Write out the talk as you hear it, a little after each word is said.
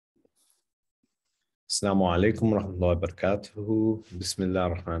Assalamu alaikum wa rahmatullahi wa barakatuhu.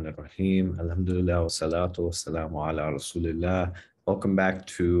 Bismillah ar-Rahman ar-Rahim. Alhamdulillah wa salatu wa salamu ala Rasulillah. Welcome back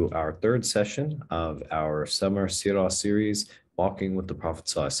to our third session of our Summer Seerah Series, Walking with the Prophet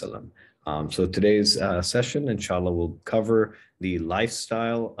ﷺ. So today's session, inshallah, will cover the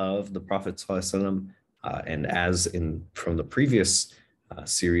lifestyle of the Prophet ﷺ, and as in from the previous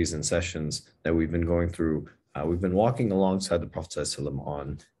series and sessions that we've been going through, we've been walking alongside the Prophet ﷺ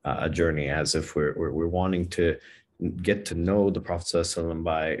on a journey, as if we're wanting to get to know the Prophet ﷺ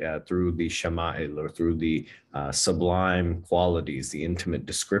by through the Shama'il, or through the sublime qualities, the intimate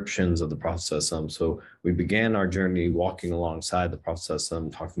descriptions of the Prophet ﷺ. So we began our journey walking alongside the Prophet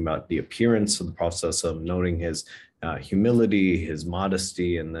ﷺ, talking about the appearance of the Prophet ﷺ, noting his humility, his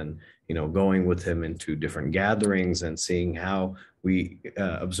modesty, and then going with him into different gatherings and seeing how we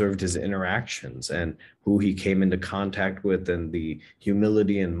observed his interactions and who he came into contact with, and the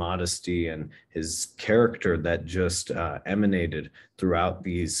humility and modesty and his character that just emanated throughout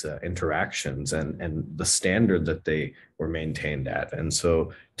these interactions, and the standard that they were maintained at. And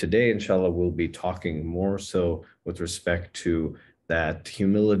so today, inshallah, we'll be talking more so with respect to that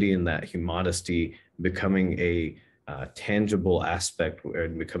humility and that modesty becoming a tangible aspect,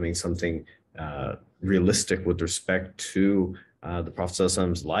 and becoming something realistic with respect to the Prophet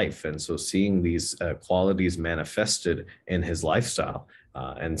ﷺ's life. And so seeing these qualities manifested in his lifestyle,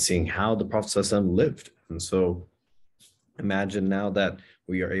 and seeing how the Prophet ﷺ lived. And so imagine now that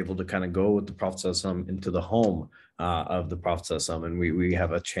we are able to kind of go with the Prophet ﷺ into the home of the Prophet ﷺ, and we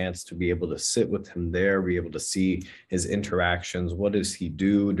have a chance to be able to sit with him there, be able to see his interactions. What does he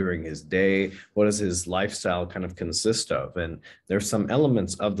do during his day? What does his lifestyle kind of consist of? And there's some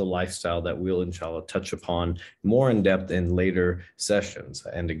elements of the lifestyle that we'll inshallah touch upon more in depth in later sessions.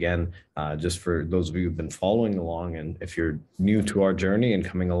 And again, just for those of you who've been following along, and if you're new to our journey and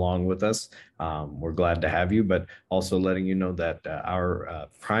coming along with us, we're glad to have you, but also letting you know that our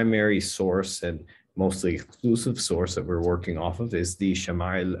primary source and mostly exclusive source that we're working off of is the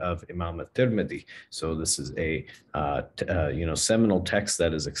Shama'il of Imam Tirmidhi. So this is a seminal text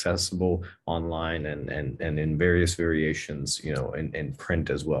that is accessible online and in various variations, in print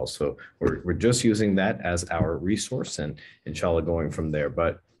as well. So we're just using that as our resource, and inshallah going from there.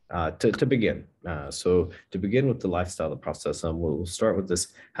 But to begin with the lifestyle of the Prophet ﷺ, we'll start with this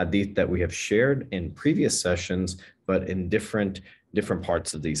hadith that we have shared in previous sessions, but in different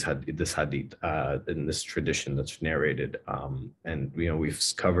parts of this hadith, in this tradition that's narrated. And we've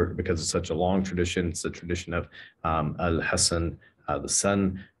covered, because it's such a long tradition, it's the tradition of Al-Hasan, the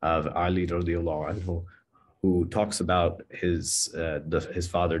son of Ali radiallahu anhu, who talks about his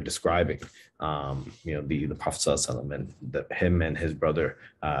father describing the Prophet ﷺ, and him and his brother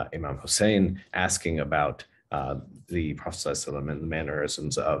Imam Hussein asking about the Prophet ﷺ and the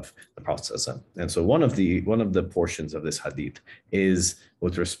mannerisms of the Prophet ﷺ. And so one of the portions of this hadith is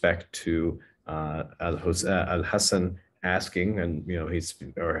with respect to Al-Hasan asking, and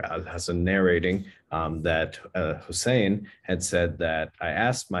Al-Hasan narrating that Hussein had said that, I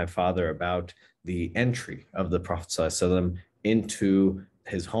asked my father about the entry of the Prophet ﷺ into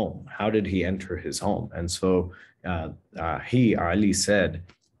his home. How did he enter his home? And so Ali said,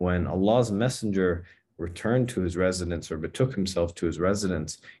 when Allah's messenger returned to his residence, or betook himself to his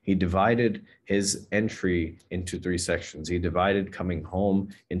residence, he divided his entry into three sections. He divided coming home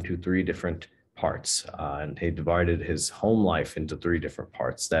into three different parts, and he divided his home life into three different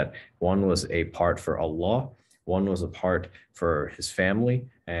parts. That one was a part for Allah, one was a part for his family,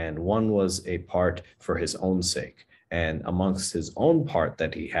 and one was a part for his own sake. And amongst his own part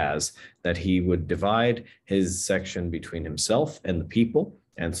that he has, that he would divide his section between himself and the people.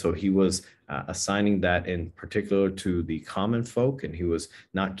 And so he was assigning that in particular to the common folk, and he was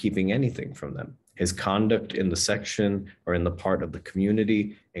not keeping anything from them. His conduct in the section, or in the part of the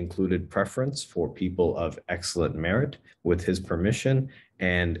community, included preference for people of excellent merit with his permission,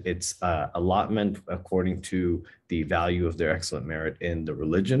 and its allotment according to the value of their excellent merit in the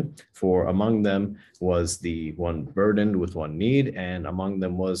religion. For among them was the one burdened with one need, and among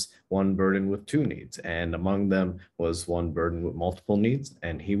them was one burdened with two needs, and among them was one burdened with multiple needs.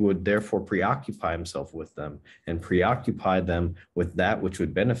 And he would therefore preoccupy himself with them, and preoccupy them with that which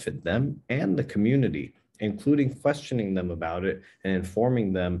would benefit them and the community, including questioning them about it and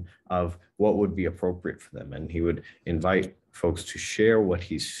informing them of what would be appropriate for them. And he would invite folks to share what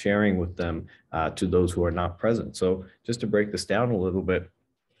he's sharing with them to those who are not present. So just to break this down a little bit,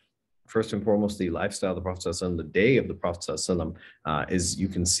 first and foremost, the lifestyle of the Prophet ﷺ, the day of the Prophet ﷺ, is, you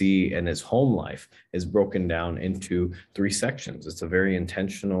can see in his home life, is broken down into three sections. It's a very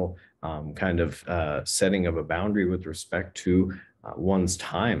intentional kind of setting of a boundary with respect to one's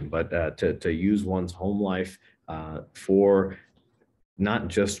time, but to use one's home life for not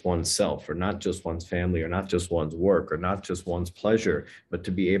just oneself, or not just one's family, or not just one's work, or not just one's pleasure, but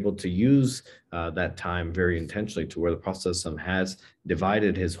to be able to use that time very intentionally, to where the Prophet has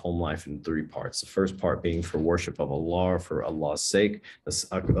divided his home life in three parts. The first part being for worship of Allah, for Allah's sake.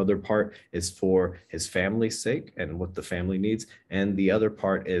 The other part is for his family's sake and what the family needs. And the other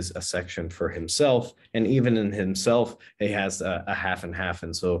part is a section for himself. And even in himself, he has a half and half.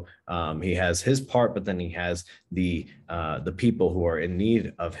 And so he has his part, but then he has the people who are in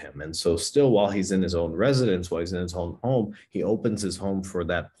need of him. And so still, while he's in his own residence, while he's in his own home, he opens his home for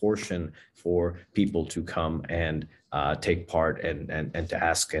that portion for people to come and take part and to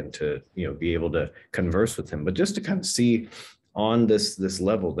ask and to be able to converse with him. But just to kind of see on this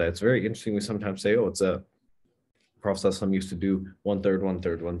level, that's very interesting. We sometimes say, oh, it's a Prophet used to do 1/3,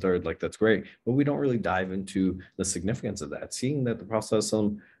 1/3, 1/3, like that's great, but we don't really dive into the significance of that. Seeing that the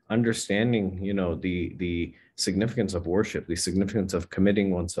Prophet understanding, the significance of worship, the significance of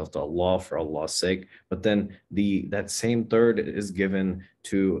committing oneself to Allah for Allah's sake, but then that same third is given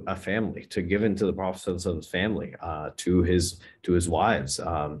to a family, given to the Prophet's family, to his wives,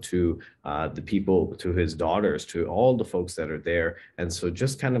 to the people, to his daughters, to all the folks that are there. And so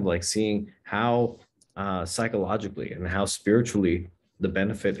just kind of like seeing how psychologically and how spiritually the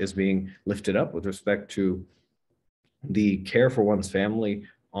benefit is being lifted up with respect to the care for one's family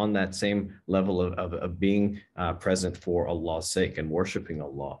on that same level of being present for Allah's sake and worshiping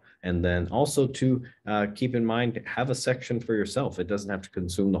Allah. And then also to keep in mind, have a section for yourself. It doesn't have to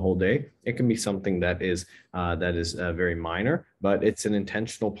consume the whole day. It can be something that is very minor, but it's an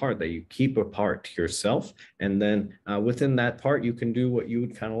intentional part that you keep a part to yourself. And then within that part, you can do what you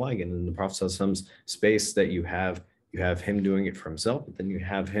would kind of like. And in the Prophet's space that you have him doing it for himself, but then you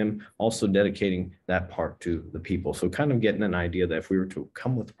have him also dedicating that part to the people. So kind of getting an idea that if we were to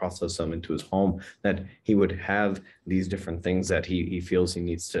come with the Prophet into his home, that he would have these different things that he feels he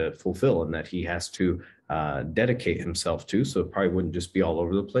needs to fulfill and that he has to dedicate himself to. So it probably wouldn't just be all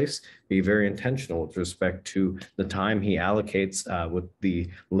over the place, be very intentional with respect to the time he allocates with the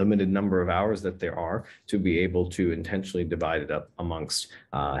limited number of hours that there are, to be able to intentionally divide it up amongst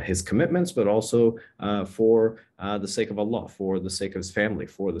his commitments, but also for the sake of Allah, for the sake of his family,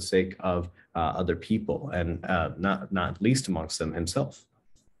 for the sake of other people, and not least amongst them himself.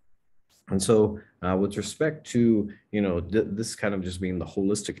 And so with respect to, this kind of just being the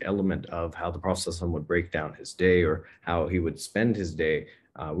holistic element of how the Prophet would break down his day, or how he would spend his day,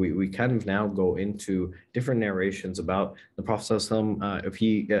 we kind of now go into different narrations about the Prophet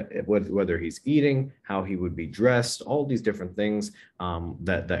whether he's eating, how he would be dressed, all these different things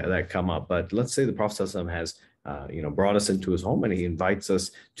that come up. But let's say the Prophet has brought us into his home and he invites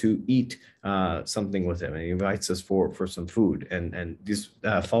us to eat something with him, and he invites us for some food. And these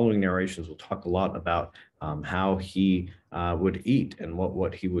following narrations will talk a lot about how he would eat, and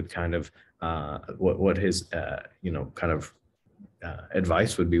what he would kind of what his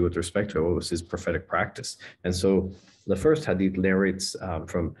advice would be with respect to what was his prophetic practice. And so the first hadith narrates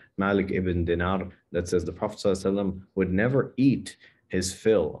from Malik ibn Dinar that says the Prophet ﷺ would never eat his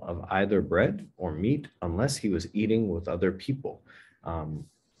fill of either bread or meat unless he was eating with other people.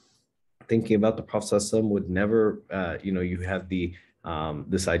 Thinking about the Prophet ﷺ would never, you have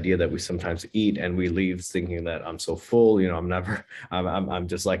this idea that we sometimes eat and we leave thinking that I'm so full, I'm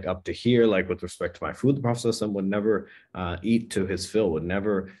just like up to here, like with respect to my food. The Prophet ﷺ would never eat to his fill, would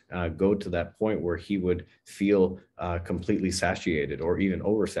never go to that point where he would feel completely satiated or even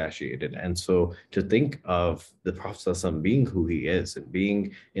oversatiated. And so to think of the Prophet ﷺ being who he is and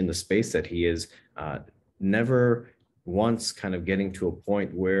being in the space that he is, never once kind of getting to a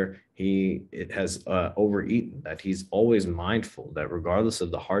point where he has overeaten, that he's always mindful that regardless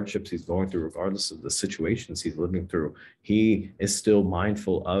of the hardships he's going through, regardless of the situations he's living through, he is still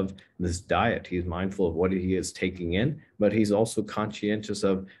mindful of this diet. He's mindful of what he is taking in, but he's also conscientious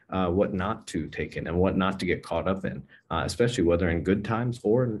of what not to take in and what not to get caught up in, especially whether in good times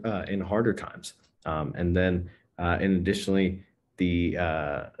or in harder times. And then in additionally, the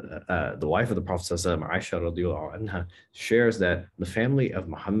wife of the Prophet Aisha radiallahu anha shares that the family of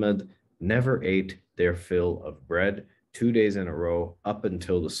Muhammad never ate their fill of bread 2 days in a row up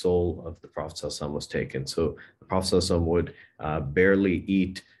until the soul of the Prophet was taken. So the Prophet would barely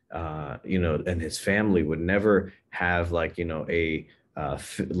eat, and his family would never have like a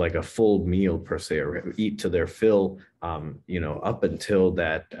full meal per se, or eat to their fill, up until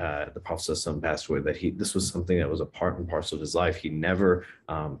that the Prophet passed away. That this was something that was a part and parcel of his life. He never,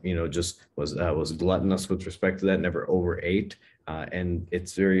 just was gluttonous with respect to that. Never overate. And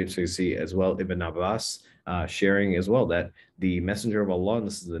it's very interesting to see as well. Ibn Abbas sharing as well that the Messenger of Allah, and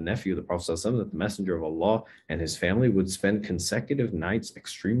this is the nephew of the Prophet ﷺ, that the Messenger of Allah and his family would spend consecutive nights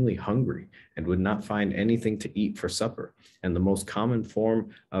extremely hungry and would not find anything to eat for supper. And the most common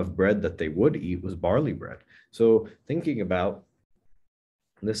form of bread that they would eat was barley bread. So thinking about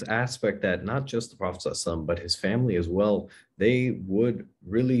this aspect that not just the Prophet ﷺ, but his family as well, they would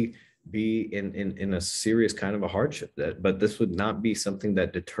really be in a serious kind of a hardship, but this would not be something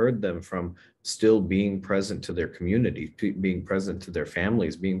that deterred them from still being present to their community, being present to their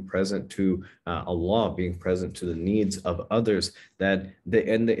families, being present to Allah, being present to the needs of others, that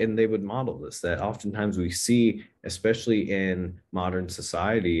they would model this, that oftentimes we see, especially in modern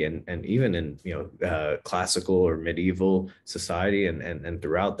society and even in classical or medieval society and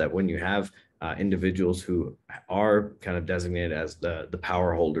throughout, that when you have individuals who are kind of designated as the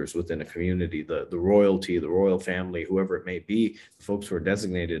power holders within a community, the royalty, the royal family, whoever it may be, the folks who are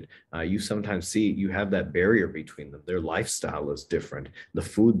designated, you sometimes see you have that barrier between them. Their lifestyle is different. The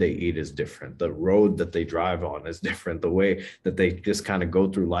food they eat is different. The road that they drive on is different. The way that they just kind of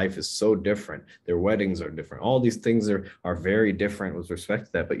go through life is so different. Their weddings are different. All these things are very different with respect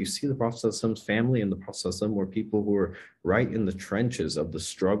to that. But you see the Prophet ﷺ's family and the Prophet ﷺ were people who were right in the trenches of the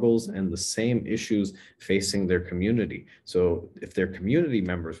struggles and the same issues facing their community. So if their community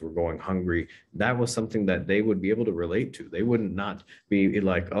members were going hungry, that was something that they would be able to relate to. They wouldn't not be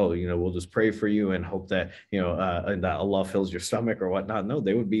like, oh, we'll just pray for you and hope that, that Allah fills your stomach or whatnot. No,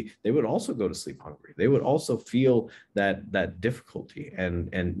 they would also go to sleep hungry. They would also feel that difficulty.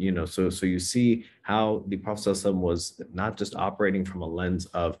 And so you see how the Prophet ﷺ was not just operating from a lens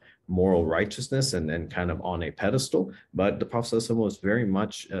of moral righteousness and kind of on a pedestal, but the Prophet ﷺ was very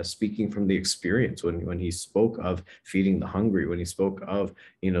much speaking from the experience when he spoke of feeding the hungry, when he spoke of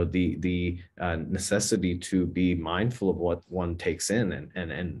the necessity to be mindful of what one takes in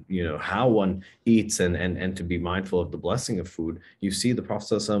and how one eats and to be mindful of the blessing of food. You see the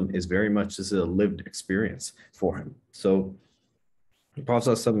Prophet ﷺ is very much, this is a lived experience for him. So the Prophet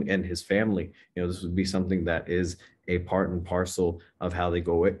ﷺ and his family, this would be something that is a part and parcel of how they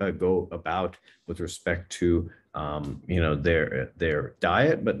go about with respect to their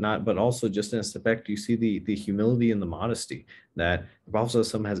diet, but also just in aspect, you see the humility and the modesty that the Prophet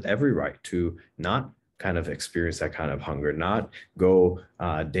ﷺ has every right to not kind of experience that kind of hunger, not go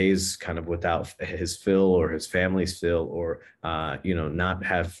days kind of without his fill or his family's fill, or not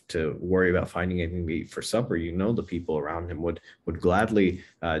have to worry about finding anything to eat for supper. The people around him would gladly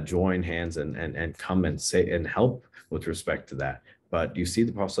join hands and come and say and help with respect to that. But you see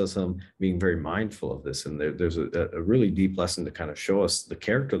the Prophet ﷺ being very mindful of this. And there's a really deep lesson to kind of show us the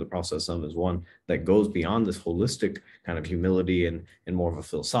character of the Prophet ﷺ is one that goes beyond this holistic kind of humility and in more of a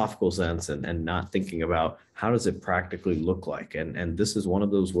philosophical sense and not thinking about how does it practically look like. And this is one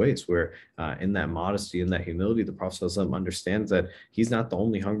of those ways where in that modesty and that humility, the Prophet ﷺ understands that he's not the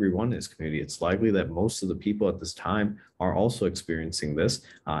only hungry one in his community. It's likely that most of the people at this time are also experiencing this.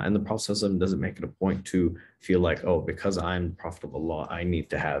 And the Prophet ﷺ doesn't make it a point to feel like, oh, because I'm the Prophet of Allah, I need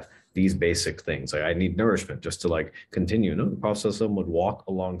to have these basic things. Like I need nourishment just to like continue. No, the Prophet ﷺ would walk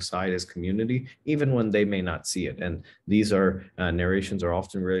alongside his community, even when they may not see it. And these are narrations are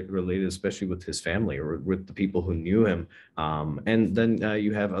often related, especially with his family or with the people who knew him. And then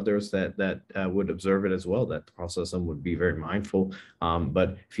you have others that would observe it as well, that the Prophet ﷺ would be very mindful.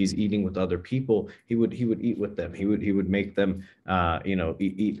 But if he's eating with other people, he would eat with them. He would make them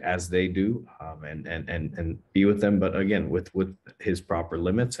eat as they do, and be with them, but again with his proper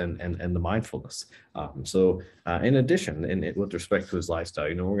limits and the mindfulness. So in addition, with respect to his lifestyle,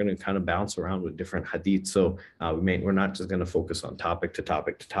 we're going to kind of bounce around with different hadith. So we're not just going to focus on topic to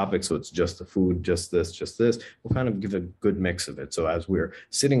topic to topic. So it's just the food, just this. We'll kind of give a good mix of it. So as we're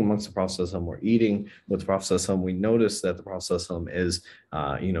sitting amongst the Prophet ﷺ, we're eating with the Prophet ﷺ, we notice that the Prophet ﷺ is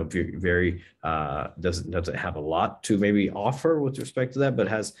very doesn't have a lot to maybe offer with respect to that, but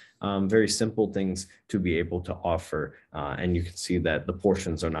has very simple things to be able to offer. And you can see that the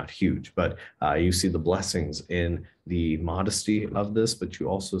portions are not huge, but you see the blessings in the modesty of this, but you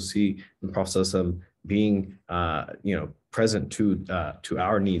also see the Prophet ﷺ being present to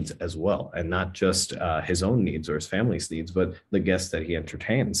our needs as well, and not just his own needs or his family's needs, but the guests that he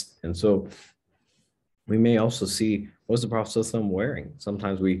entertains. And so we may also see, what's the Prophet ﷺ wearing?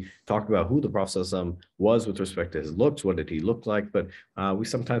 Sometimes we talk about who the Prophet ﷺ was with respect to his looks. What did he look like? But we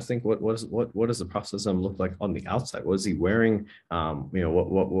sometimes think, what does the Prophet ﷺ look like on the outside? What is he wearing?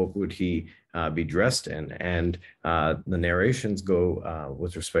 What would he be dressed in? And the narrations go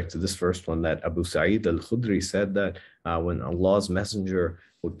with respect to this first one, that Abu Sa'id al-Khudri said that when Allah's messenger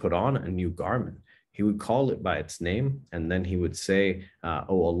would put on a new garment, he would call it by its name, and then he would say,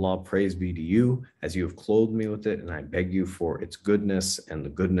 "Oh Allah, praise be to you, as you have clothed me with it, and I beg you for its goodness and the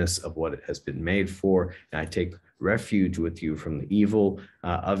goodness of what it has been made for, and I take refuge with you from the evil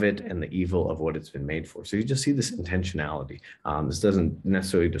of it and the evil of what it's been made for." So you just see this intentionality. This doesn't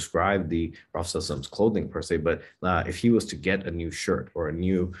necessarily describe the Prophet's clothing per se, but if he was to get a new shirt or a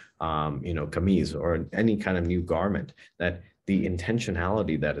new, kameez or any kind of new garment, that the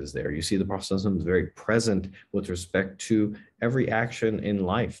intentionality that is there. You see the Prophet is very present with respect to every action in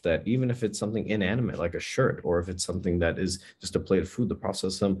life, that even if it's something inanimate like a shirt, or if it's something that is just a plate of food, the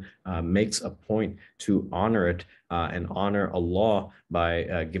Prophet makes a point to honor it and honor Allah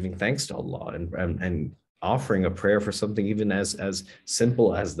by giving thanks to Allah and offering a prayer for something even as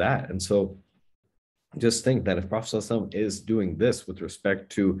simple as that. And so just think that if Prophet ﷺ is doing this with respect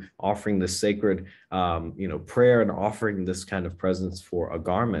to offering this sacred, prayer and offering this kind of presence for a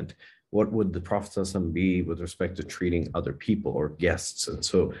garment, what would the Prophet ﷺ be with respect to treating other people or guests? And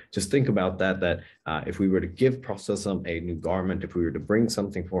so just think about that if we were to give Prophet ﷺ a new garment, if we were to bring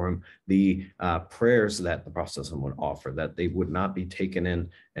something for him, the prayers that the Prophet ﷺ would offer, that they would not be taken in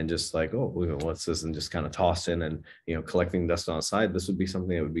and just like, oh, what's this, and just kind of tossed in and, collecting dust on the side. This would be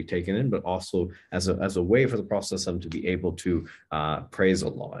something that would be taken in, but also as a way for the Prophet ﷺ to be able to praise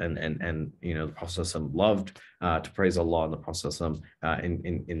Allah. And the Prophet ﷺ loved to praise Allah, and the Prophet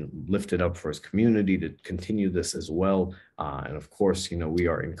in lifted up for his community to continue this as well. And of course, we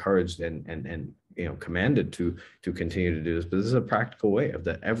are encouraged and commanded to continue to do this. But this is a practical way of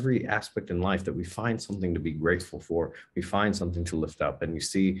that every aspect in life that we find something to be grateful for, we find something to lift up. And you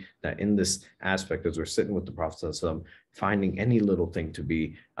see that in this aspect, as we're sitting with the Prophet, finding any little thing to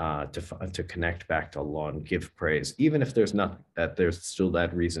be to connect back to Allah and give praise, even if there's nothing, that there's still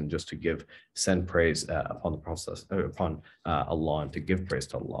that reason just to send praise upon the Prophet, upon Allah, and to give praise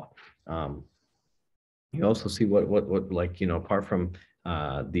to Allah. You also see what apart from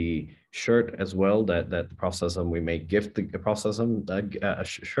the shirt as well, that the Prophet, we may gift the Prophet a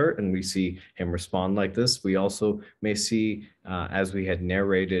shirt, and we see him respond like this. We also may see, as we had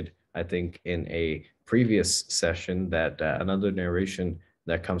narrated, I think in a previous session, that another narration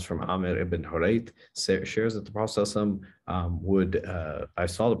that comes from Amir ibn Hurayth shares that the Prophet I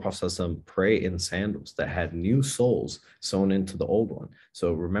saw the Prophet pray in sandals that had new soles sewn into the old one.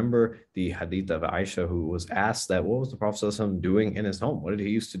 So remember the hadith of Aisha, who was asked that, what was the Prophet doing in his home? What did he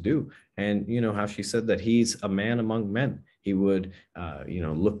used to do? And how she said that he's a man among men. He would,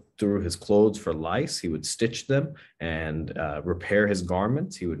 look through his clothes for lice. He would stitch them and repair his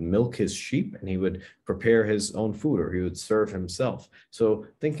garments. He would milk his sheep, and he would prepare his own food, or he would serve himself. So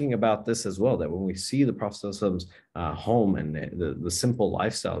thinking about this as well, that when we see the Prophet's home and the simple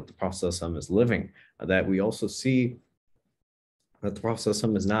lifestyle that the Prophet is living, that we also see that the Prophet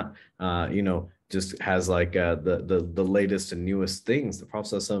is not, just has like the latest and newest things. The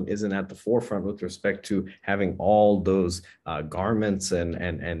Prophet isn't at the forefront with respect to having all those garments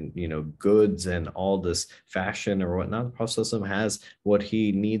and goods and all this fashion or whatnot. The Prophet has what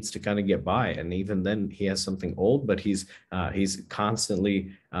he needs to kind of get by, and even then he has something old, but he's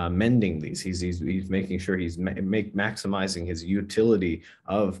constantly mending these. He's making sure he's maximizing his utility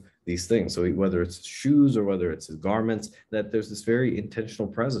of these things. So whether it's shoes or whether it's his garments, that there's this very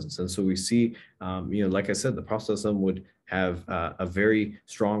intentional presence. And so we see, like I said, the Prophet would have a very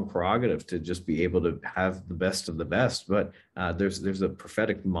strong prerogative to just be able to have the best of the best. But there's a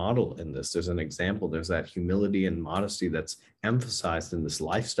prophetic model in this. There's an example. There's that humility and modesty that's emphasized in this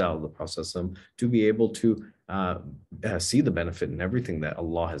lifestyle of the Prophet to be able to see the benefit in everything that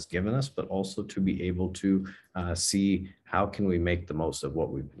Allah has given us, but also to be able to see how can we make the most of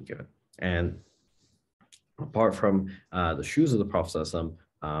what we've been given. And apart from the shoes of the Prophet,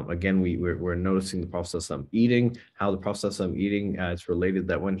 again, we're noticing the Prophet eating, how the Prophet eating, it's related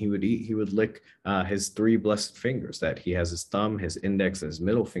that when he would eat, he would lick his three blessed fingers, that he has his thumb, his index, and his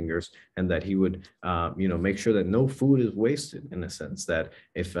middle fingers, and that he would, make sure that no food is wasted, in a sense, that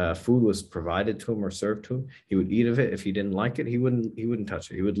if food was provided to him or served to him, he would eat of it. If he didn't like it, he wouldn't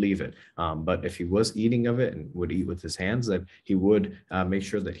touch it. He would leave it. But if he was eating of it and would eat with his hands, that he would make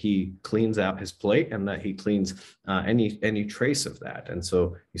sure that he cleans out his plate and that he cleans any trace of that. And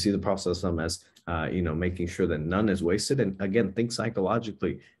so you see the Prophet as making sure that none is wasted. And again, think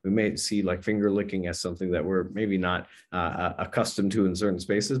psychologically. We may see like finger licking as something that we're maybe not accustomed to in certain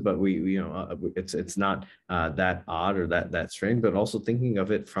spaces, but it's not that odd or that strange. But also thinking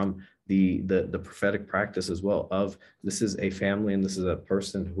of it from the prophetic practice as well of this is a family and this is a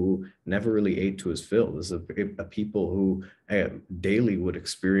person who never really ate to his fill. This is a people who daily would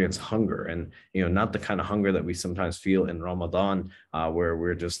experience hunger, and not the kind of hunger that we sometimes feel in Ramadan, where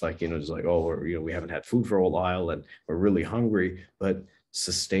we're just like just like, oh, we haven't had food for a while and we're really hungry, but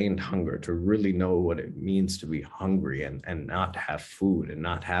sustained hunger, to really know what it means to be hungry and not have food and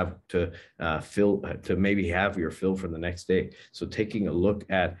not have to to maybe have your fill for the next day. So taking a look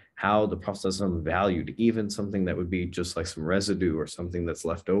at how the Prophet valued even something that would be just like some residue or something that's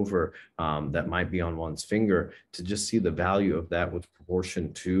left over that might be on one's finger, to just see the value of that with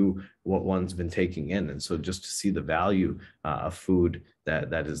proportion to what one's been taking in. And so just to see the value of food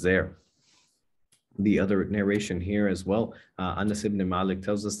that is there. The other narration here as well, Anas ibn Malik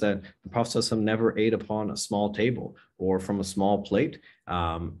tells us that the Prophet ﷺ never ate upon a small table or from a small plate,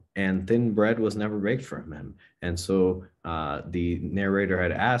 and thin bread was never baked for him. And so the narrator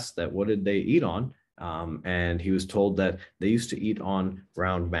had asked that what did they eat on? And he was told that they used to eat on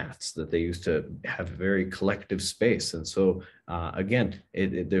round mats, that they used to have a very collective space. And so again,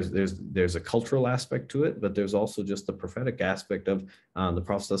 there's a cultural aspect to it, but there's also just the prophetic aspect of the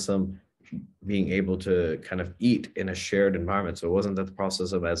Prophet ﷺ being able to kind of eat in a shared environment. So it wasn't that the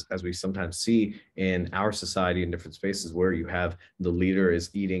process of, as we sometimes see in our society in different spaces, where you have the leader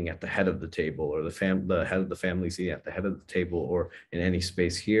is eating at the head of the table, or the head of the family is eating at the head of the table, or in any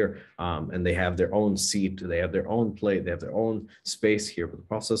space here, and they have their own seat, they have their own plate, they have their own space here. But the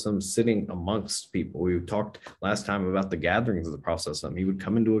process of sitting amongst people, we talked last time about the gatherings of the process. He would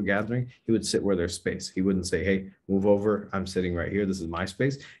come into a gathering, he would sit where there's space. He wouldn't say, hey, move over, I'm sitting right here, this is my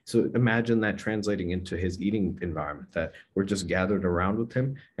space. So imagine that translating into his eating environment, that we're just gathered around with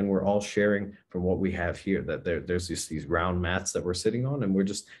him and we're all sharing from what we have here, that there's these round mats that we're sitting on and we're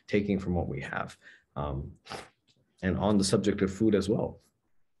just taking from what we have. And on the subject of food as well,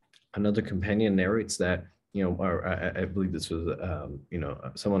 another companion narrates that, or I believe this was,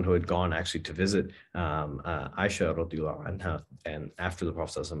 someone who had gone actually to visit Aisha radiallahu anha, and after the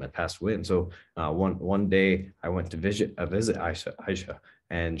Prophet had passed away. And so one day I went to visit Aisha,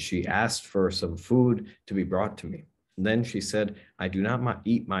 and she asked for some food to be brought to me. And then she said, I do not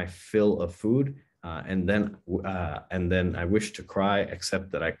eat my fill of food, and then I wish to cry,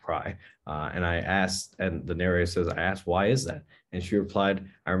 except that I cry. And I asked, and the narrator says, I asked, why is that? And she replied,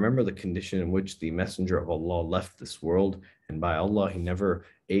 I remember the condition in which the Messenger of Allah left this world, and by Allah, he never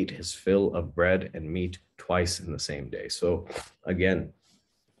ate his fill of bread and meat twice in the same day. So again,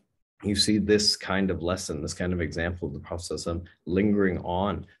 you see this kind of lesson, this kind of example of the Prophet ﷺ lingering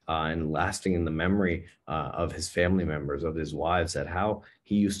on and lasting in the memory of his family members, of his wives, that how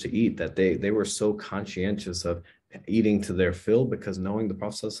he used to eat, that they were so conscientious of eating to their fill, because knowing the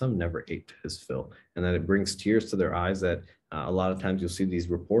Prophet ﷺ never ate to his fill, and that it brings tears to their eyes. That a lot of times you'll see these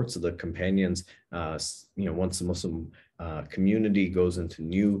reports of the companions, once the Muslim community goes into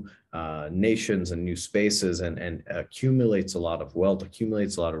new nations and new spaces and accumulates a lot of wealth,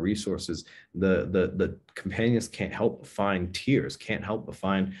 accumulates a lot of resources, the companions can't help but find tears, can't help but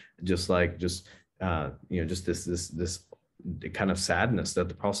find just this kind of sadness that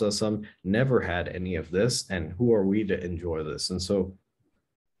the Prophet ﷺ never had any of this, and who are we to enjoy this? And so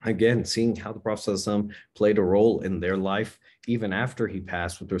again, seeing how the Prophet ﷺ played a role in their life, even after he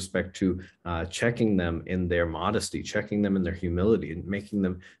passed, with respect to checking them in their modesty, checking them in their humility, and making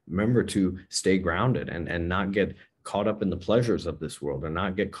them remember to stay grounded and not get caught up in the pleasures of this world, or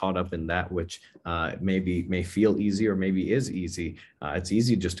not get caught up in that which may feel easy or maybe is easy. It's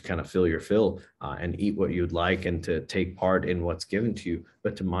easy just to kind of fill your fill and eat what you'd like and to take part in what's given to you,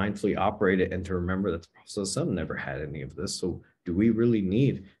 but to mindfully operate it and to remember that the Prophet ﷺ never had any of this. So do we really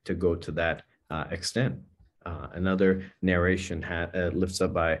need to go to that extent? Another narration lifts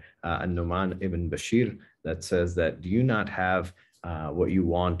up by Nu'man ibn Bashir that says that, do you not have what you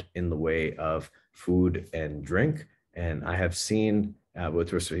want in the way of food and drink? And I have seen,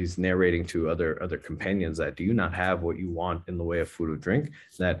 he's narrating to other companions, that do you not have what you want in the way of food or drink?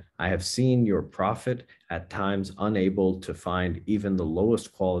 That I have seen your prophet at times unable to find even the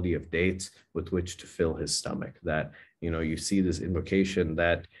lowest quality of dates with which to fill his stomach. That, you see this invocation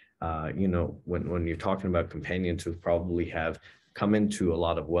that, when you're talking about companions who probably have come into a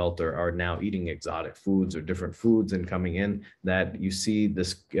lot of wealth or are now eating exotic foods or different foods and coming in, that you see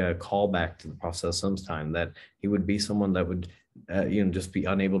this callback to the Prophet's time, that he would be someone that would just be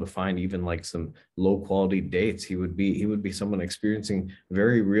unable to find even like some low quality dates. He would be someone experiencing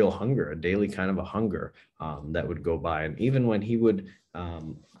very real hunger, a daily kind of a hunger that would go by. And even when he would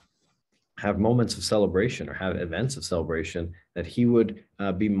have moments of celebration or have events of celebration, that he would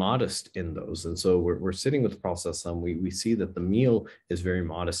be modest in those. And so we're sitting with the Prophet, we see that the meal is very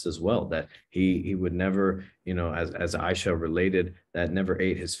modest as well, that he would never, as Aisha related, that never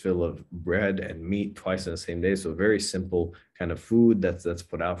ate his fill of bread and meat twice in the same day. So very simple kind of food that's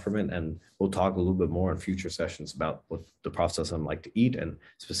put out from it. And we'll talk a little bit more in future sessions about what the Prophet like to eat and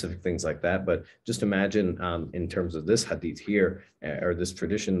specific things like that. But just imagine in terms of this hadith here, or this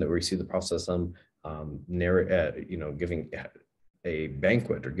tradition that we see the Prophet giving a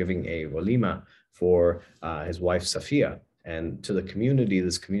banquet or giving a walima for his wife Safiya. And to the community,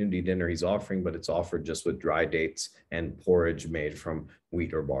 this community dinner he's offering, but it's offered just with dry dates and porridge made from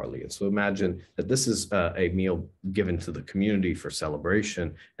wheat or barley. And so imagine that this is a meal given to the community for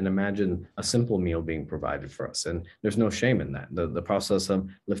celebration, and imagine a simple meal being provided for us. And there's no shame in that. The process of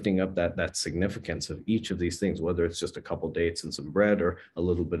lifting up that significance of each of these things, whether it's just a couple dates and some bread or a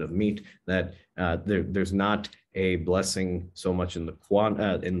little bit of meat, that there's not a blessing so much in the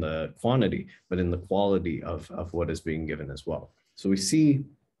quantity, but in the quality of what is being given as well. So we see,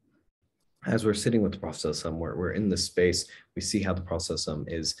 as we're sitting with the Prophet, we're in this space, we see how the Prophet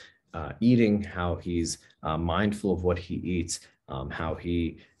is eating, how he's mindful of what he eats, how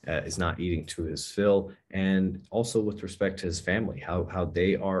he is not eating to his fill, and also with respect to his family, how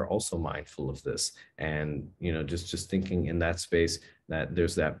they are also mindful of this, and just thinking in that space that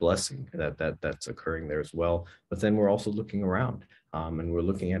there's that blessing that's occurring there as well. But then we're also looking around, and we're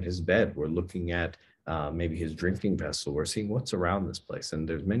looking at his bed, we're looking at maybe his drinking vessel, we're seeing what's around this place. And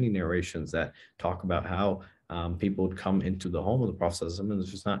there's many narrations that talk about how people would come into the home of the Prophet, and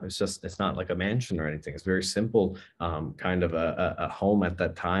it's not like a mansion or anything. It's very simple, kind of a home at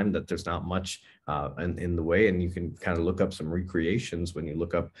that time, that there's not much in the way. And you can kind of look up some recreations when you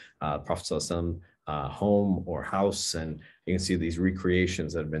look up Prophet home or house, and you can see these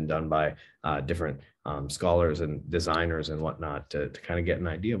recreations that have been done by different scholars and designers and whatnot to kind of get an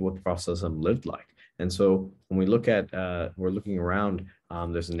idea of what the Prophet lived like. And so when we look at, we're looking around,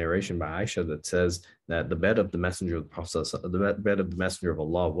 there's a narration by Aisha that says that the bed of the messenger of the Prophet, the bed of the messenger of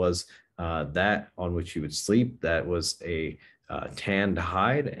Allah was that on which he would sleep, that was a tanned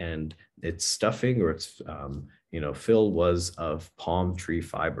hide, and its stuffing or its fill was of palm tree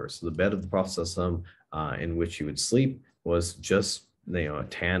fibers. So the bed of the Prophet in which he would sleep was just a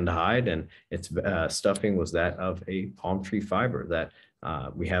tanned hide, and its stuffing was that of a palm tree fiber. That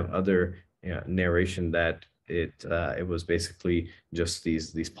we have other narration that it was basically just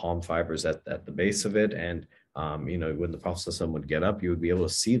these palm fibers at the base of it. And when the Prophet would get up, you would be able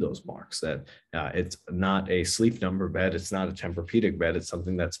to see those marks, that it's not a sleep number bed, it's not a Tempur-Pedic bed, it's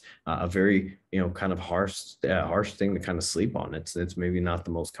something that's a very kind of harsh thing to kind of sleep on. It's maybe not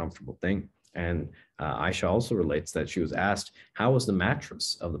the most comfortable thing. And Aisha also relates that she was asked, how was the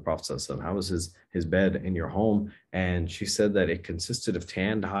mattress of the Prophet? How was his bed in your home? And she said that it consisted of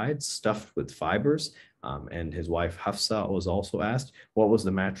tanned hides stuffed with fibers. And his wife Hafsa was also asked, what was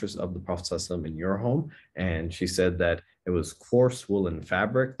the mattress of the Prophet in your home? And she said that it was coarse woolen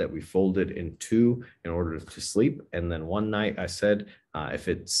fabric that we folded in two in order to sleep. And then one night I said, if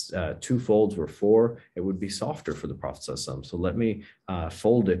it's two folds were four, it would be softer for the Prophet. So let me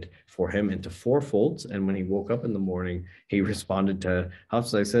fold it for him into four folds. And when he woke up in the morning, he responded to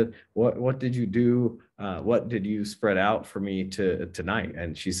Hafsa. I said, what did you do? What did you spread out for me tonight?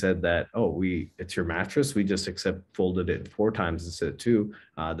 And she said that, it's your mattress. We just folded it four times instead of two,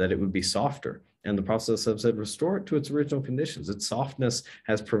 that it would be softer. And the Prophet said, restore it to its original conditions. Its softness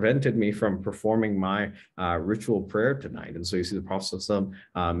has prevented me from performing my ritual prayer tonight. And so you see the Prophet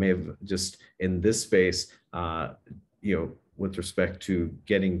may have just in this space, with respect to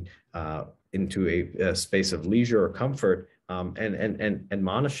getting into a space of leisure or comfort, and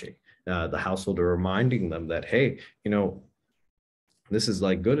admonishing the household, or reminding them that, hey, this is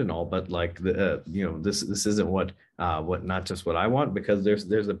like good and all, but like this isn't what not just what I want, because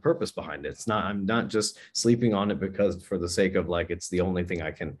there's a purpose behind it. I'm not just sleeping on it because for the sake of like it's the only thing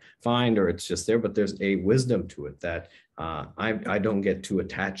I can find, or it's just there, but there's a wisdom to it that I don't get too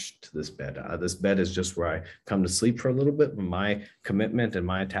attached to this bed. This bed is just where I come to sleep for a little bit, but my commitment and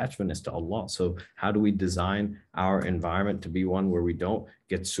my attachment is to Allah. So how do we design our environment to be one where we don't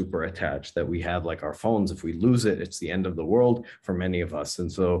get super attached, that we have like our phones, if we lose it, it's the end of the world for many of us.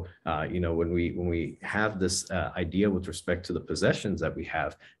 And so, when we have this idea with respect to the possessions that we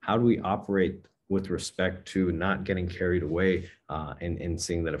have, how do we operate with respect to not getting carried away and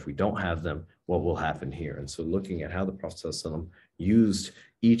seeing that if we don't have them, what will happen here? And so looking at how the Prophet ﷺ used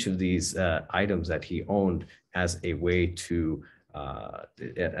each of these items that he owned as a way to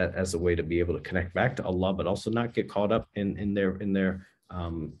be able to connect back to Allah, but also not get caught up in their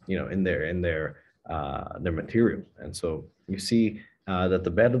their material. And so you see that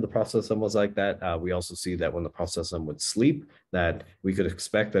the bed of the Prophet was like that. We also see that when the Prophet would sleep, that we could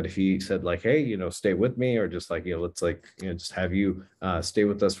expect that if he said like, hey, stay with me, or just like, let's like, just have you stay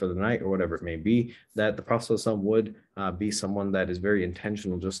with us for the night or whatever it may be, that the Prophet would be someone that is very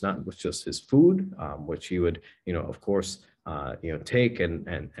intentional, just not with just his food, which he would, of course, take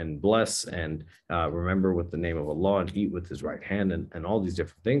and bless and remember with the name of Allah and eat with his right hand and all these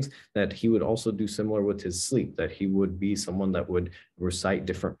different things, that he would also do similar with his sleep, that he would be someone that would recite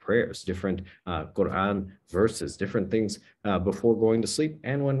different prayers, different Quran verses, different things before going to sleep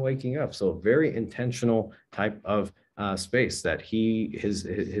and when waking up. So very intentional type of space, that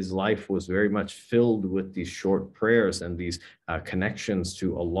his life was very much filled with these short prayers and these connections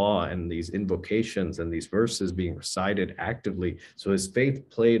to Allah and these invocations and these verses being recited actively. So his faith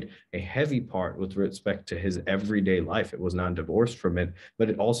played a heavy part with respect to his everyday life. It was not divorced from it, but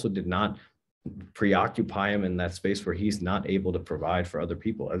it also did not preoccupy him in that space where he's not able to provide for other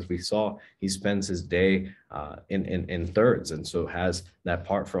people. As we saw, he spends his day in thirds, and so has that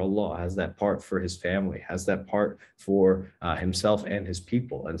part for Allah, has that part for his family, has that part for himself and his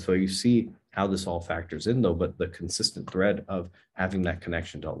people. And so you see how this all factors in, though, but the consistent thread of having that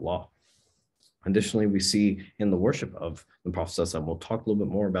connection to Allah. Additionally, we see in the worship of the Prophet, we'll talk a little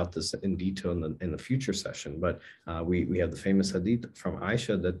bit more about this in detail in the future session, but we have the famous hadith from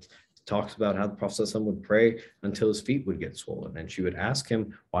Aisha that talks about how the Prophet would pray until his feet would get swollen. And she would ask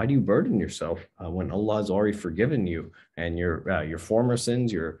him, why do you burden yourself when Allah has already forgiven you and your former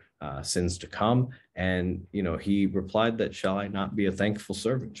sins, your sins to come? And, he replied that, shall I not be a thankful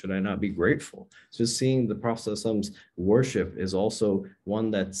servant? Should I not be grateful? So seeing the Prophet's worship is also one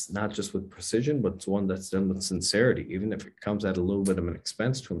that's not just with precision, but it's one that's done with sincerity, even if it comes at a little bit of an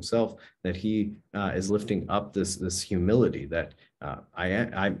expense to himself, that he is lifting up this humility that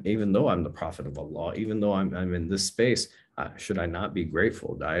I even though I'm the Prophet of Allah, even though I'm in this space, should I not be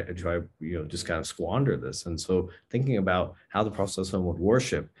grateful? Do I just kind of squander this? And so thinking about how the Prophet would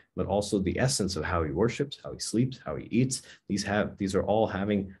worship, but also the essence of how he worships, how he sleeps, how he eats, these are all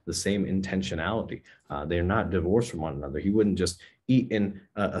having the same intentionality. They're not divorced from one another. He wouldn't just eat in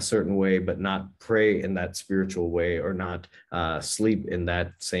a certain way, but not pray in that spiritual way, or not sleep in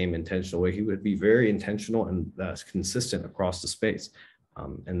that same intentional way. He would be very intentional and consistent across the space.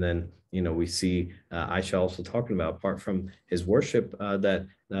 And then, we see Aisha also talking about, apart from his worship, that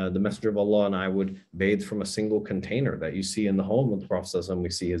the Messenger of Allah and I would bathe from a single container that you see in the home of the Prophet. We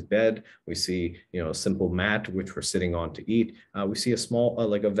see his bed, we see, a simple mat which we're sitting on to eat. We see a small,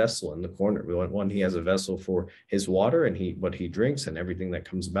 like a vessel in the corner. One, he has a vessel for his water and what he drinks and everything that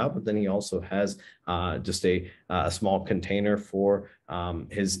comes about, but then he also has just a small container for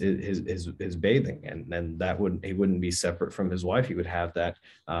his bathing, and then he wouldn't be separate from his wife. He would have that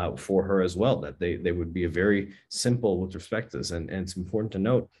for her as well, that they would be a very simple with respect to this. And it's important to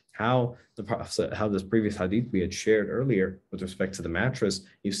note how this previous hadith we had shared earlier with respect to the mattress.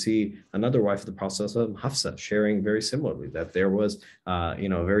 You see another wife of the Prophet, Hafsa, sharing very similarly, that there was a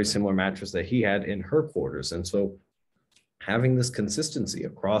very similar mattress that he had in her quarters. And so having this consistency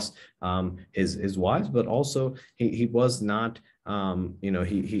across his wives, but also he was not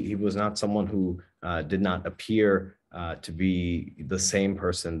he was not someone who did not appear to be the same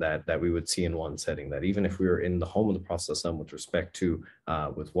person that we would see in one setting, that even if we were in the home of the Prophet with respect to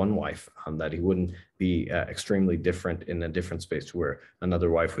with one wife, that he wouldn't be extremely different in a different space, to where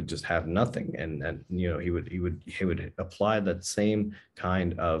another wife would just have nothing, and he would apply that same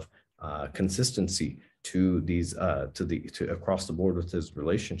kind of consistency to these to across the board with his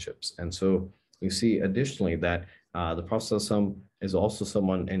relationships. And so you see additionally that the Prophet is also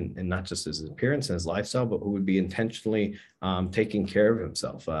someone in not just his appearance and his lifestyle, but who would be intentionally taking care of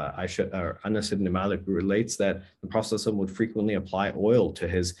himself. Anas ibn Malik relates that the Prophet would frequently apply oil to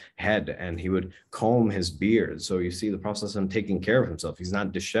his head, and he would comb his beard. So you see the Prophet taking care of himself. He's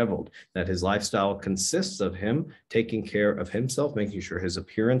not disheveled, that his lifestyle consists of him taking care of himself, making sure his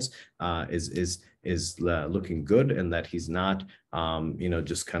appearance is looking good, and that he's not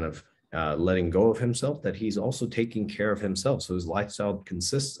just kind of letting go of himself, that he's also taking care of himself. So his lifestyle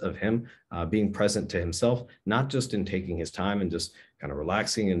consists of him being present to himself, not just in taking his time and just kind of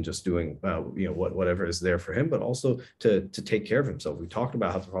relaxing and just doing whatever is there for him, but also to take care of himself. We talked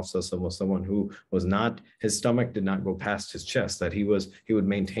about how the Prophet was someone who was not, his stomach did not go past his chest, that he would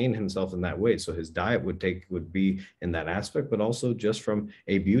maintain himself in that way. So his diet would be in that aspect, but also just from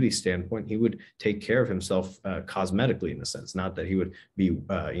a beauty standpoint, he would take care of himself cosmetically, in a sense. Not that he would be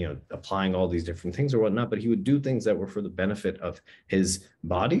applying all these different things or whatnot, but he would do things that were for the benefit of his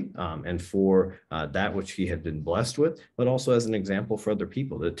body and for that which he had been blessed with, but also as an example example for other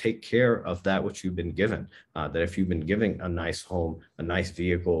people, to take care of that which you've been given. That if you've been given a nice home, a nice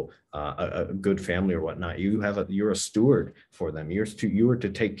vehicle, a good family or whatnot, you're a steward for them. You were to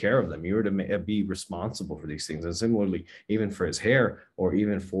take care of them. You were to be responsible for these things. And similarly, even for his hair or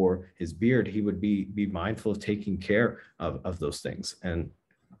even for his beard, he would be mindful of taking care of those things. And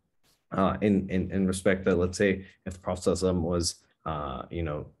in respect that, let's say if the Prophet ﷺ was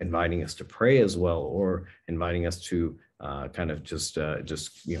inviting us to pray as well, or inviting us to kind of just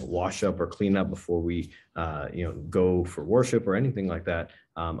wash up or clean up before we go for worship or anything like that.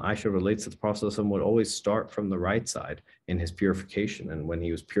 Aisha relates that the Prophet ﷺ would always start from the right side in his purification, and when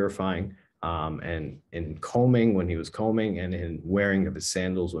he was purifying, and in combing when he was combing, and in wearing of his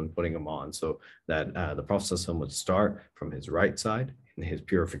sandals when putting them on, so that the Prophet ﷺ would start from his right side in his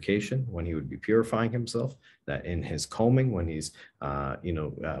purification when he would be purifying himself, that in his combing when he's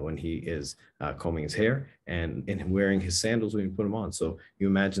when he is combing his hair, and in wearing his sandals when you put them on. So you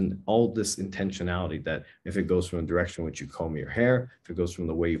imagine all this intentionality, that if it goes from the direction in which you comb your hair, if it goes from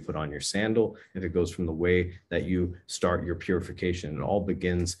the way you put on your sandal, if it goes from the way that you start your purification, it all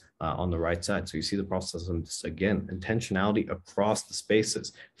begins on the right side. So you see the process of, again, intentionality across the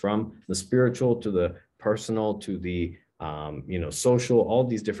spaces, from the spiritual to the personal to the social. All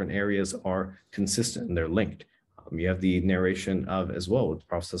these different areas are consistent and they're linked. You have the narration of as well with the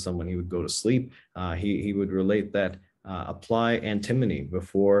Prophet when he would go to sleep, he would relate that apply antimony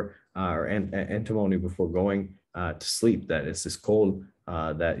before antimony before going to sleep. That it's this cold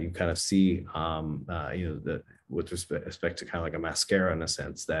that you kind of see, with respect to kind of like a mascara in a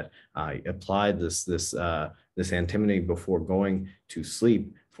sense, that apply this antimony before going to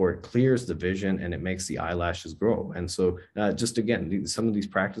sleep, for it clears the vision and it makes the eyelashes grow. And so just again, some of these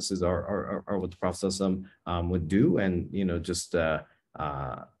practices are what the Prophet would do, and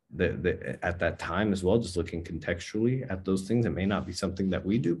at that time as well, just looking contextually at those things. It may not be something that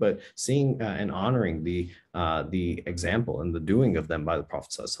we do, but seeing and honoring the example and the doing of them by the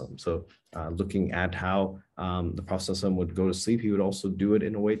Prophet. So looking at how the Prophet would go to sleep, he would also do it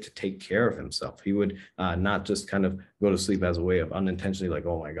in a way to take care of himself. He would not just kind of go to sleep as a way of unintentionally like,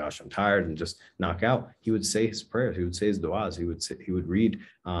 oh my gosh, I'm tired, and just knock out. He would say his prayers, he would say his du'as, he would read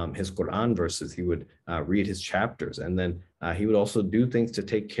his Quran verses, he would read his chapters, and then he would also do things to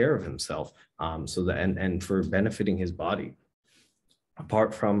take care of himself, so that and for benefiting his body.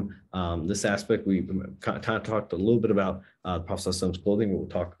 Apart from this aspect, we kind of talked a little bit about the Prophet's clothing. We'll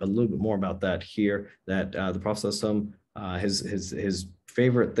talk a little bit more about that here, that the Prophet, his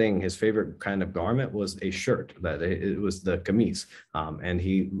favorite thing, his favorite kind of garment was a shirt, that it was the kameez. And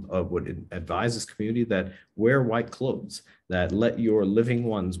he would advise his community that wear white clothes, that let your living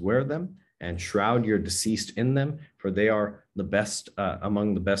ones wear them, and shroud your deceased in them, for they are the best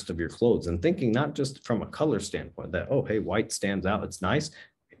among the best of your clothes. And thinking not just from a color standpoint, that, oh, hey, white stands out, it's nice,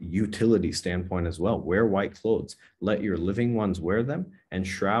 utility standpoint as well. Wear white clothes, let your living ones wear them, and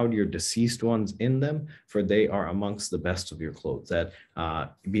shroud your deceased ones in them, for they are amongst the best of your clothes. That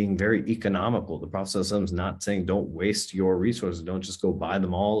being very economical, the Prophet is not saying don't waste your resources, don't just go buy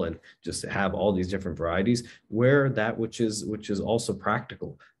them all and just have all these different varieties. Wear that which is also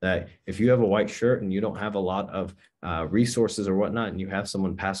practical. That if you have a white shirt and you don't have a lot of resources or whatnot, and you have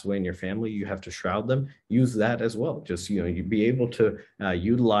someone pass away in your family, you have to shroud them, use that as well. Just, you be able to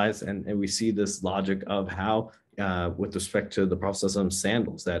utilize, and we see this logic of how with respect to the Prophet's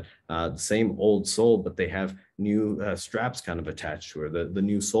sandals, that the same old sole, but they have new straps kind of attached to it. The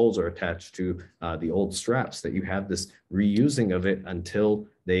new soles are attached to the old straps, that you have this reusing of it until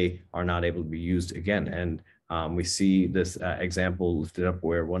they are not able to be used again. And we see this example lifted up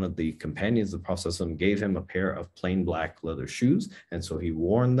where one of the companions of the Prophet gave him a pair of plain black leather shoes, and so he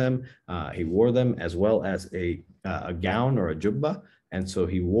wore them as well as a gown or a jubbah. And so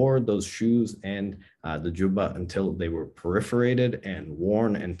he wore those shoes and the jubbah until they were perforated and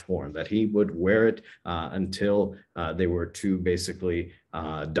worn and torn, that he would wear it until they were to basically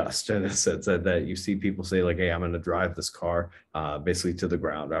dust. And it said that you see people say like, hey, I'm going to drive this car basically to the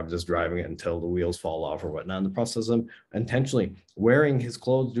ground. I'm just driving it until the wheels fall off or whatnot. And the process of intentionally wearing his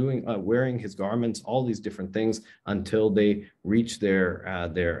clothes, wearing his garments, all these different things until they reach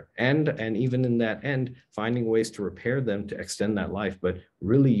their end. And even in that end, finding ways to repair them to extend that life, but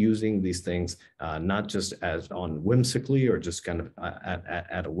really using these things not just as on whimsically or just kind of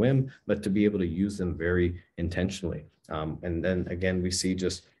at a whim, but to be able to use them very intentionally. And then again, we see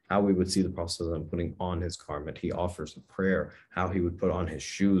just how we would see the Prophet putting on his garment. He offers a prayer, how he would put on his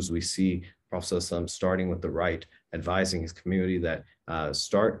shoes. We see Prophet starting with the right, advising his community that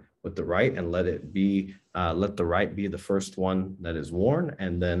start with the right and let the right be the first one that is worn.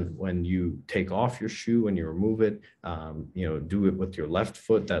 And then when you take off your shoe and you remove it, do it with your left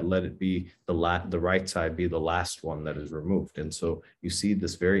foot, that let it be the right side be the last one that is removed. And so you see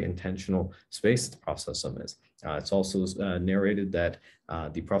this very intentional space the Prophet is. It's also narrated that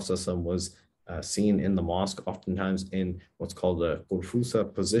the Prophet was seen in the mosque oftentimes in what's called a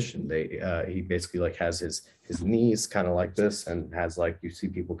Qurfusa position. He basically like has his knees kind of like this, and has like, you see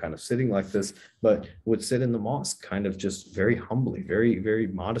people kind of sitting like this, but would sit in the mosque kind of just very humbly, very, very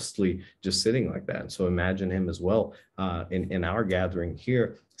modestly, just sitting like that. And so imagine him as well in our gathering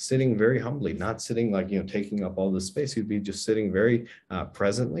here, sitting very humbly, not sitting like, taking up all the space. He'd be just sitting very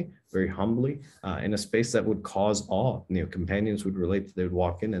presently, very humbly in a space that would cause awe. Companions would relate, they would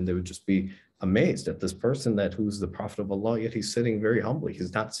walk in and they would just be amazed at this person who's the Prophet of Allah, yet he's sitting very humbly.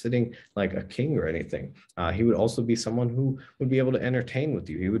 He's not sitting like a king or anything. He would also be someone who would be able to entertain with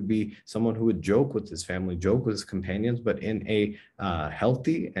you. He would be someone who would joke with his family, joke with his companions, but in a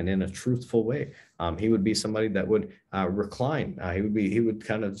healthy and in a truthful way. He would be somebody that would recline. He would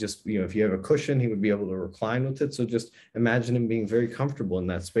kind of just, if you have a cushion, he would be able to recline with it. So just imagine him being very comfortable in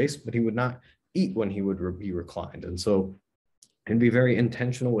that space, but he would not eat when he would be reclined. And so, and be very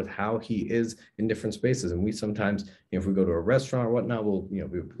intentional with how he is in different spaces. And we sometimes, if we go to a restaurant or whatnot,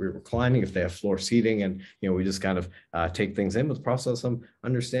 we're reclining if they have floor seating, and we just kind of take things in with process,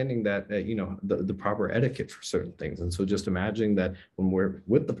 understanding that the proper etiquette for certain things. And so just imagining that when we're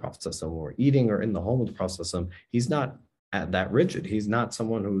with the Prophet, when we're eating or in the home of the Prophet, he's not that rigid. He's not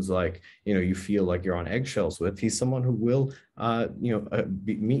someone who's like, you feel like you're on eggshells with. He's someone who will,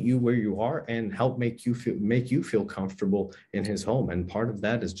 meet you where you are and help make you feel comfortable in his home. And part of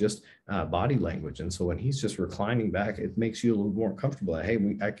that is just body language. And so when he's just reclining back, it makes you a little more comfortable.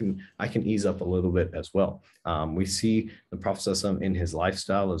 Hey, I can ease up a little bit as well. We see the Prophet in his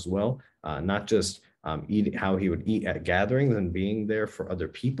lifestyle as well, not just eating, how he would eat at gatherings and being there for other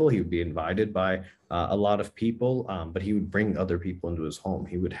people. He would be invited by a lot of people, but he would bring other people into his home.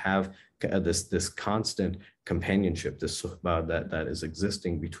 He would have this constant companionship, that is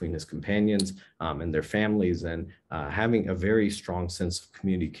existing between his companions and their families, and having a very strong sense of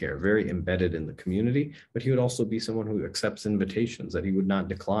community care, very embedded in the community. But he would also be someone who accepts invitations, that he would not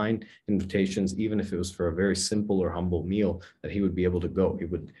decline invitations, even if it was for a very simple or humble meal, that he would be able to go. He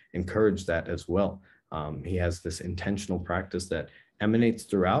would encourage that as well. He has this intentional practice that emanates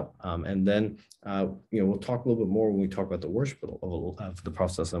throughout. And then, we'll talk a little bit more when we talk about the worship of the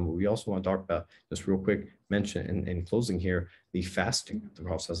Prophet. But we also want to talk about, just real quick, mention in closing here, the fasting of the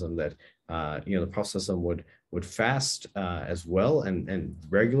Prophet, that, the Prophet would fast as well, and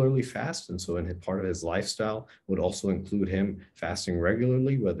regularly fast. And so part of his lifestyle would also include him fasting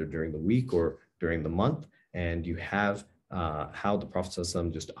regularly, whether during the week or during the month. And you have how the Prophet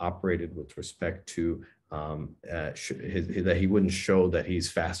just operated with respect to that he wouldn't show that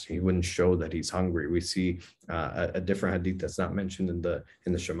he's fasting, he wouldn't show that he's hungry. We see a different hadith that's not mentioned in the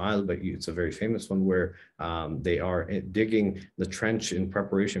Shama'il, but it's a very famous one, where they are digging the trench in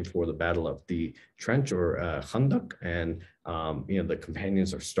preparation for the battle of the trench, or Khandaq, and the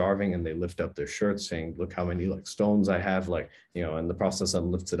companions are starving, and they lift up their shirts saying, look how many stones I have, and the Prophet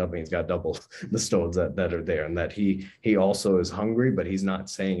lifts it up and he's got double the stones that are there, and that he also is hungry, but he's not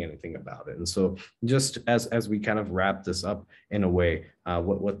saying anything about it. And so just as we kind of wrap this up in a way,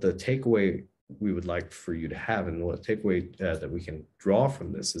 what the takeaway we would like for you to have, and what takeaway that we can draw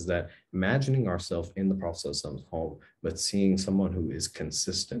from this, is that imagining ourselves in the Prophet's home, but seeing someone who is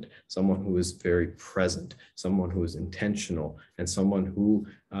consistent, someone who is very present, someone who is intentional, and someone who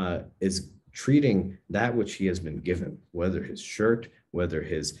is treating that which he has been given, whether his shirt, whether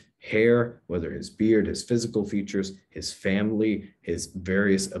his hair, whether his beard, his physical features, his family, his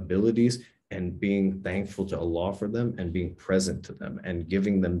various abilities, and being thankful to Allah for them, and being present to them, and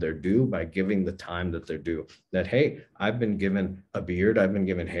giving them their due by giving the time that they're due. That, hey, I've been given a beard, I've been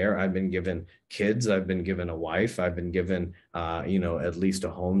given hair, I've been given kids, I've been given a wife, I've been given, at least a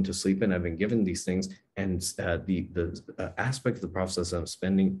home to sleep in. I've been given these things. And the aspect of the Prophet of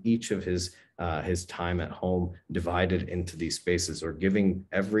spending each of his time at home divided into these spaces, or giving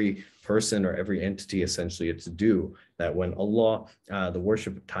every person or every entity essentially its due, that when Allah, the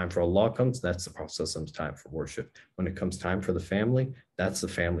worship time for Allah comes, that's the Prophet's time for worship. When it comes time for the family, that's the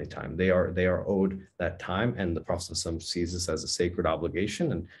family time. They are owed that time, and the Prophet sees this as a sacred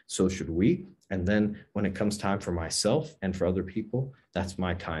obligation, and so should we. And then when it comes time for myself and for other people, that's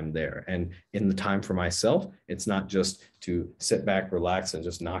my time there. And in the time for myself, it's not just to sit back, relax, and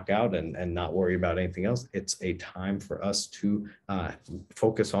just knock out and not worry about anything else. It's a time for us to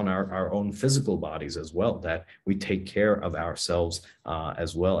focus on our own physical bodies as well, that we take care of ourselves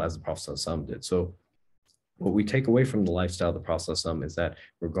as well as the Prophet did. So what we take away from the lifestyle of the Prophet is that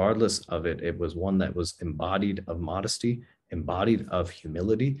regardless of it, it was one that was embodied of modesty, embodied of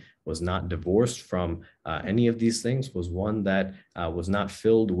humility, was not divorced from any of these things, was one that was not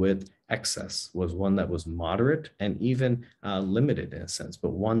filled with excess, was one that was moderate and even limited in a sense,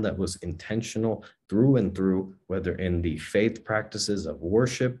 but one that was intentional through and through, whether in the faith practices of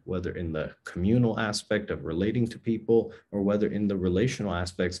worship, whether in the communal aspect of relating to people, or whether in the relational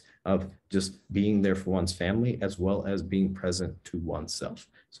aspects of just being there for one's family, as well as being present to oneself.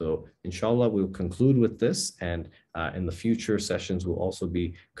 So inshallah, we'll conclude with this, and in the future sessions, we'll also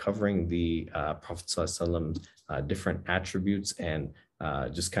be covering the Prophet ﷺ's different attributes, and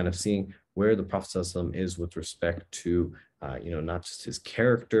just kind of seeing where the Prophet ﷺ is with respect to not just his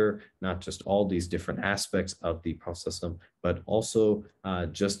character, not just all these different aspects of the Prophet ﷺ, but also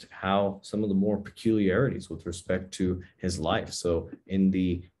just how some of the more peculiarities with respect to his life. So in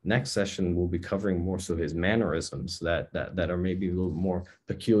the next session, we'll be covering more so his mannerisms that are maybe a little more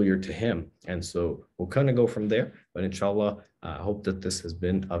peculiar to him. And so we'll kind of go from there. But inshallah, I hope that this has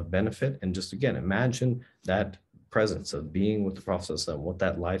been of benefit. And just again, imagine that presence of being with the Prophet ﷺ, what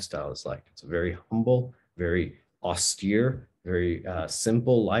that lifestyle is like. It's a very humble, very austere, very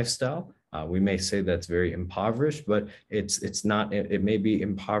simple lifestyle. We may say that's very impoverished, but it's not. It may be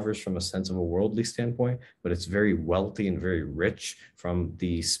impoverished from a sense of a worldly standpoint, but it's very wealthy and very rich from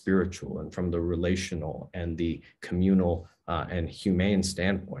the spiritual and from the relational and the communal and humane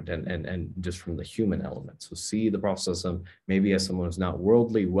standpoint, and just from the human element. So see the Prophet ﷺ maybe as someone who's not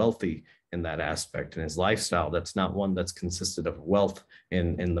worldly wealthy in that aspect, and his lifestyle, that's not one that's consisted of wealth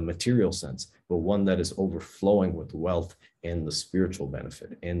in the material sense, but one that is overflowing with wealth in the spiritual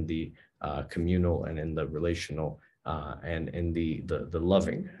benefit, in the communal and in the relational and in the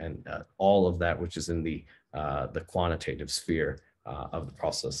loving, and all of that which is in the quantitative sphere of the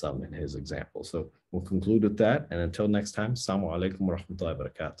Prophet and his example. So we'll conclude with that, and until next time, Assalamu alaikum wa rahmatullahi wa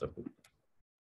barakatuh.